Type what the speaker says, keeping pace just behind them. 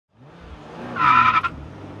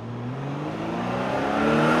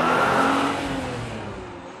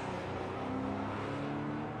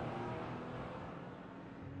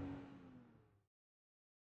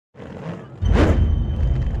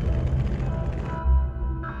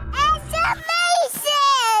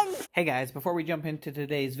Hey guys, before we jump into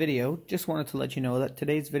today's video, just wanted to let you know that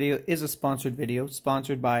today's video is a sponsored video,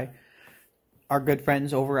 sponsored by our good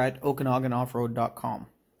friends over at OkanagaNoffroad.com.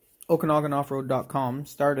 OkanagaNoffroad.com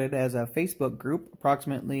started as a Facebook group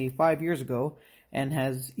approximately 5 years ago and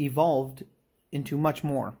has evolved into much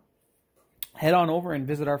more. Head on over and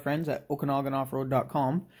visit our friends at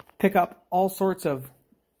OkanagaNoffroad.com. Pick up all sorts of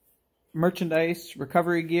merchandise,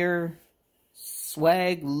 recovery gear,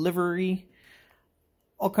 swag, livery,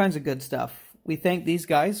 all kinds of good stuff. We thank these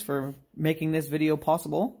guys for making this video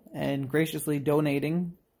possible and graciously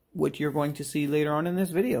donating what you're going to see later on in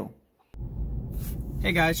this video.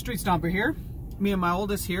 Hey guys, Street Stomper here. Me and my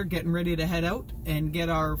oldest here getting ready to head out and get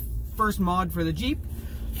our first mod for the Jeep.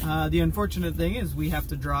 The unfortunate thing is we have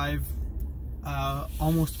to drive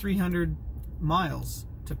almost 300 miles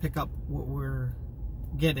to pick up what we're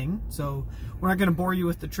getting. So we're not going to bore you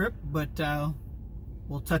with the trip, but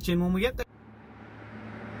we'll touch in when we get there.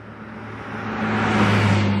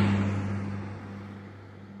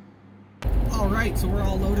 Alright, so we're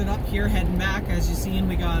all loaded up here, heading back. As you've seen,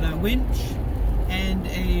 we got a winch and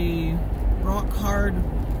a rock hard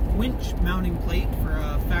winch mounting plate for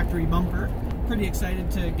a factory bumper. Pretty excited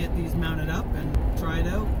to get these mounted up and try it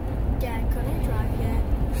out. Dad, couldn't drive yet.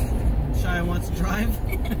 Shia wants to drive.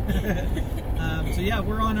 So yeah,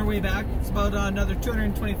 we're on our way back. It's about another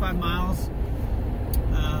 225 miles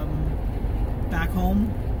back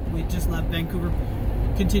home. We just left Vancouver.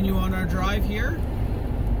 Continue on our drive here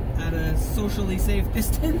at a socially safe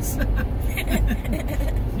distance.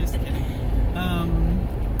 Just kidding.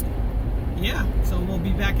 Yeah, so we'll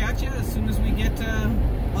be back at you as soon as we get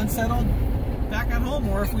unsettled back at home,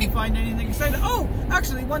 or if we find anything exciting. Oh,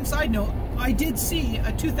 actually, one side note, I did see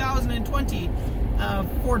a 2020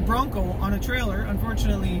 Ford Bronco on a trailer.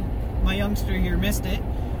 Unfortunately, my youngster here missed it.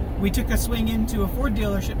 We took a swing into a Ford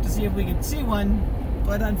dealership to see if we could see one,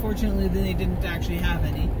 but unfortunately they didn't actually have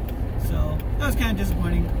any. So that was kind of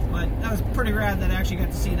disappointing, but that was pretty rad that I actually got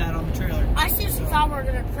to see that on the trailer. I seriously thought we were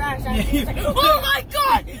gonna crash. I was like, oh my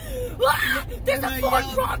god! Ah, there's a Ford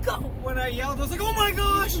Bronco! When I yelled, I was like, oh my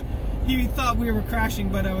gosh! He thought we were crashing,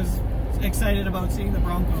 but I was excited about seeing the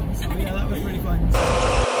Bronco. So yeah, that was pretty fun.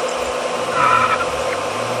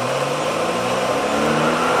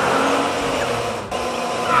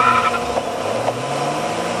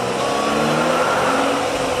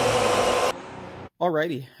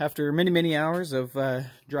 Alrighty, after many hours of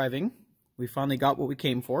driving, we finally got what we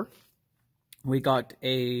came for. We got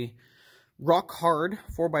a rock hard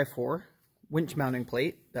 4x4 winch mounting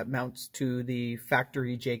plate that mounts to the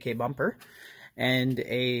factory JK bumper, and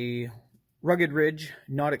a Rugged Ridge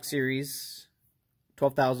Nautic Series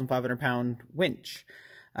 12,500 pound winch.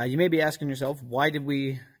 You may be asking yourself, why did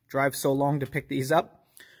we drive so long to pick these up?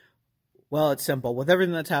 Well, it's simple. With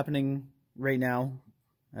everything that's happening right now,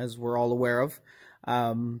 as we're all aware of,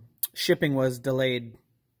 shipping was delayed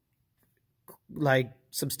like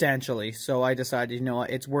substantially, so I decided, you know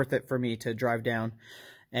what, it's worth it for me to drive down.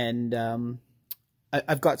 And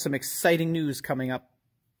I've got some exciting news coming up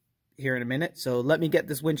here in a minute, so let me get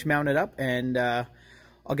this winch mounted up and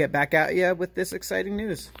I'll get back at you with this exciting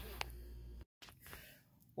news.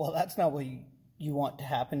 Well, that's not what you want to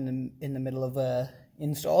happen in the middle of a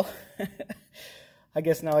install. I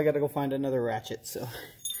guess now I gotta go find another ratchet, so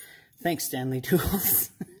thanks, Stanley Tools.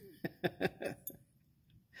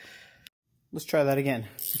 Let's try that again.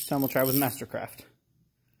 This time we'll try with Mastercraft.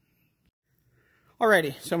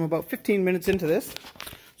 Alrighty, so I'm about 15 minutes into this.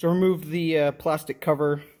 So remove the plastic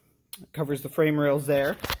cover that covers the frame rails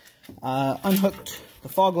there. Unhooked the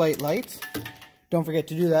fog lights. Don't forget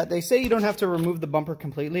to do that. They say you don't have to remove the bumper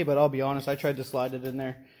completely, but I'll be honest, I tried to slide it in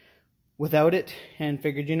there without it and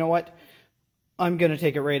figured, you know what, I'm going to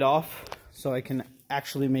take it right off so I can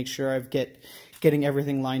actually make sure I'm getting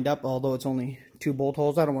everything lined up, although it's only 2 bolt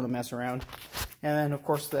holes. I don't want to mess around. And then, of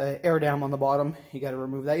course, the air dam on the bottom, you got to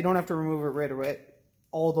remove that. You don't have to remove it right away,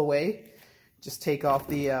 all the way. Just take off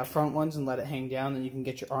the front ones and let it hang down, then you can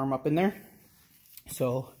get your arm up in there.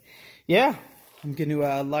 So, yeah, I'm going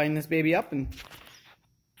to line this baby up and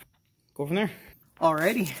go from there.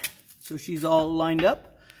 Alrighty, so she's all lined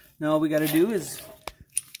up. Now all we got to do is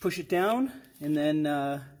push it down and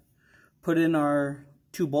then put in our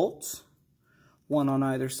 2 bolts, one on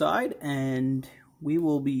either side, and we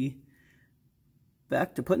will be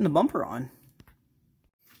back to putting the bumper on.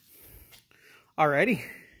 Alrighty,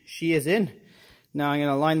 she is in. Now I'm going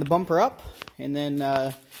to line the bumper up and then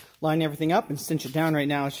line everything up and cinch it down. Right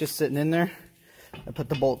now it's just sitting in there. I put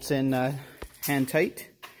the bolts in hand tight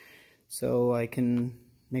so I can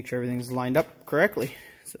make sure everything's lined up correctly.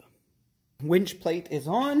 So, winch plate is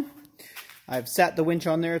on. I've sat the winch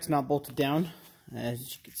on there. It's not bolted down.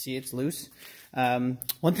 As you can see, it's loose. One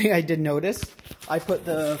thing I did notice, I put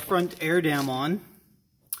the front air dam on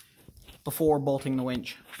before bolting the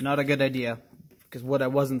winch. Not a good idea, because what I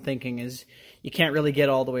wasn't thinking is you can't really get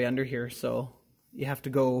all the way under here, so you have to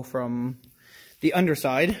go from the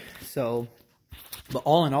underside. So, but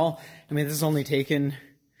all in all, I mean, this has only taken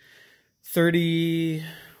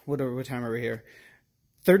what time are we here?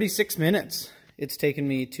 36 minutes it's taken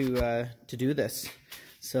me to do this.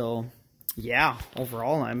 So yeah,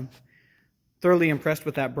 overall I'm thoroughly impressed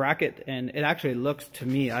with that bracket, and it actually looks, to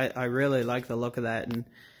me, I really like the look of that. And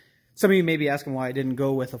some of you may be asking why I didn't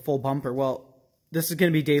go with a full bumper. Well, this is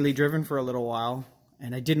going to be daily driven for a little while,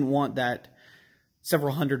 and I didn't want that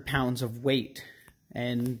several hundred pounds of weight.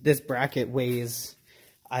 And this bracket weighs,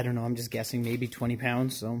 I don't know, I'm just guessing maybe 20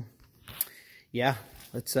 pounds. So yeah,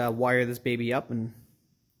 let's wire this baby up and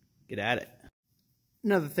get at it.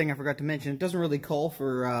 Another thing I forgot to mention, it doesn't really call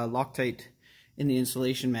for Loctite in the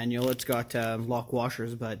installation manual. It's got lock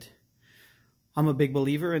washers, but I'm a big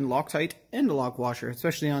believer in Loctite and a lock washer,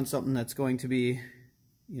 especially on something that's going to be,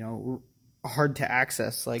 you know, hard to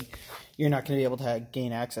access. Like, you're not going to be able to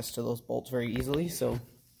gain access to those bolts very easily. So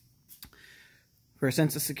for a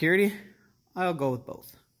sense of security, I'll go with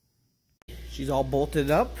both. She's all bolted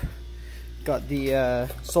up. Got the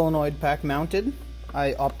solenoid pack mounted.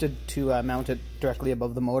 I opted to mount it directly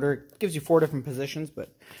above the motor. It gives you 4 different positions, but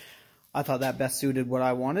I thought that best suited what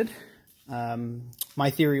I wanted. My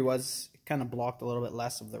theory was it kind of blocked a little bit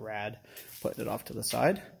less of the rad, putting it off to the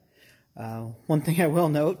side. One thing I will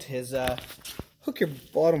note is hook your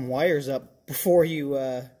bottom wires up before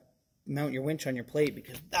you mount your winch on your plate,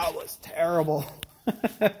 because that was terrible.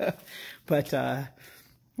 But,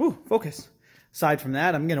 woo, focus. Aside from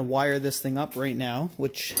that, I'm going to wire this thing up right now,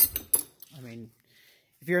 which, I mean,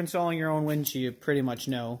 if you're installing your own winch, you pretty much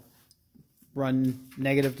know. Run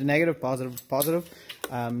negative to negative, positive to positive.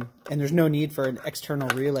 And there's no need for an external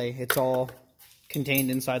relay. It's all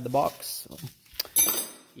contained inside the box. So,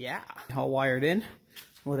 yeah, all wired in.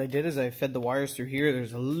 What I did is I fed the wires through here.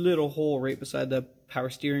 There's a little hole right beside the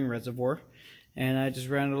power steering reservoir. And I just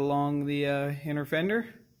ran it along the inner fender,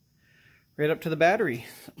 right up to the battery.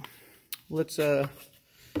 Let's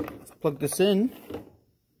plug this in,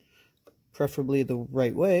 preferably the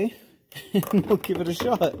right way, and we'll give it a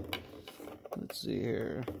shot. Let's see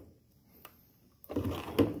here.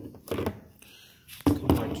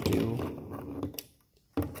 What to do.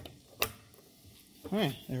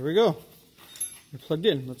 Alright, there we go. We're plugged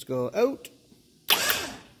in. Let's go out.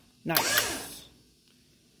 Nice.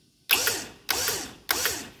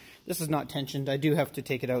 This is not tensioned. I do have to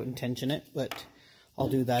take it out and tension it, but I'll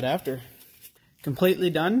do that after. Completely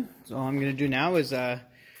done. So all I'm going to do now is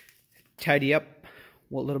tidy up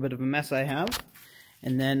what little bit of a mess I have,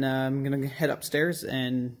 and then I'm going to head upstairs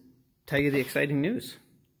and tell you the exciting news.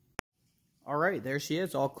 Alright, there she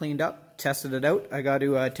is, all cleaned up, tested it out. I got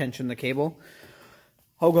to tension the cable.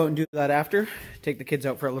 I'll go out and do that after. Take the kids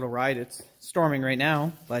out for a little ride. It's storming right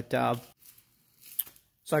now, but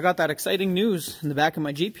so I got that exciting news in the back of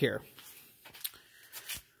my Jeep here.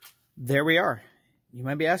 There we are. You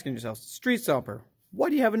might be asking yourself, Street Stomper, why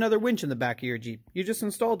do you have another winch in the back of your Jeep? You just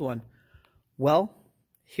installed one. Well,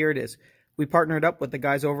 here it is. We partnered up with the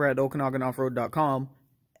guys over at OkanagaNoffRoad.com,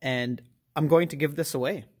 and I'm going to give this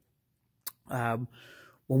away. When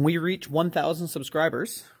we reach 1,000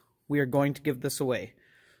 subscribers, we are going to give this away.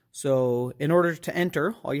 So in order to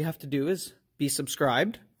enter, all you have to do is be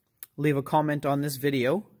subscribed, leave a comment on this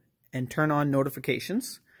video, and turn on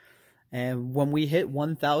notifications. And when we hit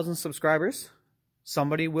 1,000 subscribers,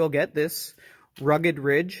 somebody will get this Rugged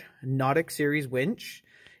Ridge Nautic Series winch.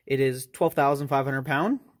 It is 12,500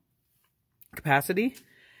 pound capacity,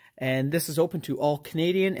 and this is open to all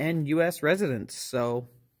Canadian and US residents. So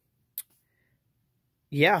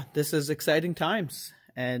yeah, this is exciting times,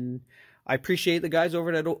 and I appreciate the guys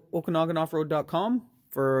over at OkanagaNoffRoad.com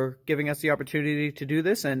for giving us the opportunity to do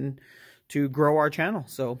this and to grow our channel.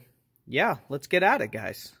 So yeah, let's get at it,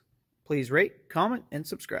 guys. Please rate, comment, and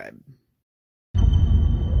subscribe.